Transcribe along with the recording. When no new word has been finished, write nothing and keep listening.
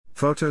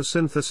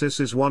Photosynthesis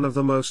is one of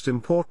the most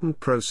important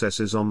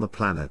processes on the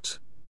planet.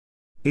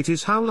 It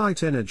is how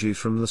light energy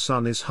from the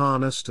sun is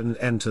harnessed and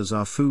enters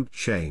our food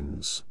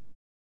chains.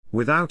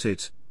 Without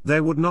it,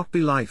 there would not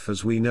be life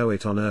as we know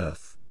it on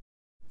Earth.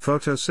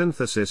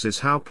 Photosynthesis is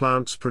how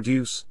plants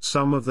produce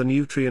some of the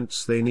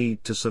nutrients they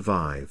need to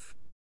survive.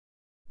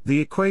 The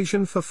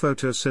equation for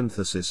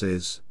photosynthesis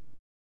is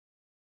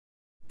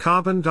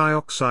carbon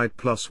dioxide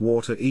plus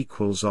water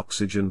equals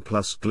oxygen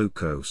plus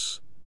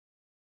glucose.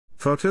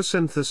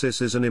 Photosynthesis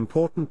is an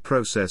important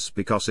process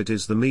because it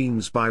is the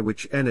means by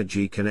which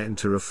energy can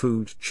enter a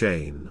food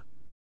chain.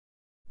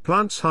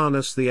 Plants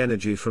harness the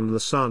energy from the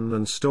sun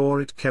and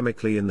store it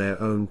chemically in their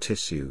own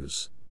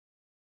tissues.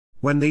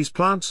 When these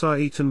plants are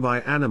eaten by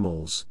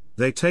animals,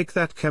 they take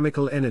that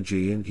chemical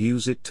energy and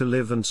use it to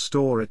live and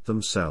store it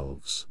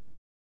themselves.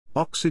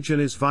 Oxygen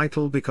is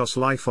vital because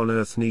life on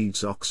Earth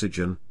needs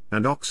oxygen,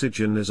 and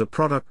oxygen is a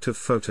product of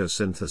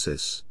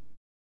photosynthesis.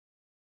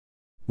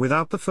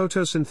 Without the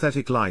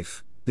photosynthetic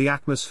life, the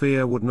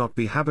atmosphere would not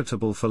be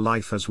habitable for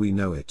life as we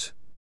know it.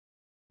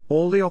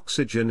 All the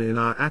oxygen in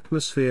our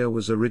atmosphere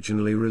was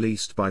originally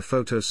released by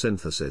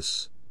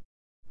photosynthesis.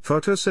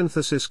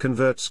 Photosynthesis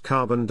converts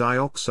carbon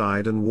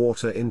dioxide and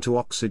water into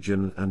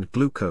oxygen and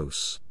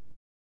glucose.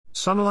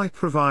 Sunlight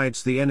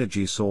provides the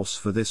energy source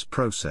for this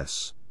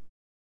process.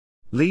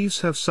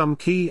 Leaves have some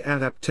key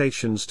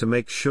adaptations to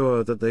make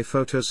sure that they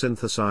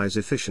photosynthesize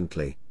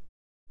efficiently.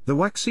 The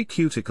waxy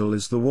cuticle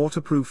is the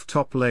waterproof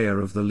top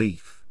layer of the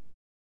leaf.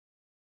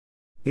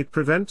 It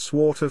prevents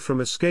water from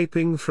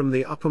escaping from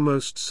the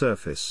uppermost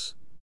surface.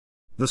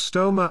 The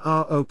stoma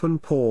are open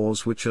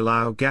pores which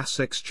allow gas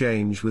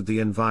exchange with the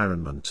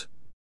environment.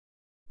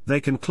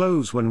 They can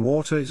close when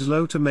water is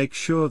low to make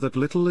sure that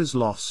little is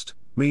lost,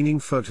 meaning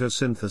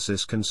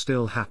photosynthesis can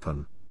still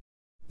happen.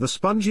 The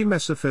spongy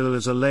mesophyll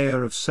is a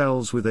layer of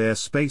cells with air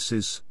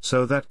spaces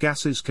so that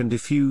gases can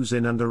diffuse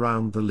in and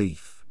around the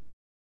leaf.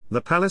 The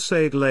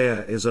palisade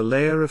layer is a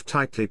layer of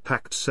tightly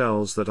packed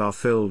cells that are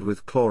filled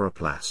with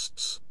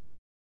chloroplasts.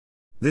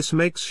 This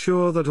makes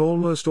sure that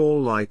almost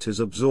all light is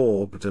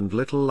absorbed and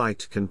little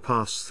light can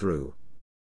pass through.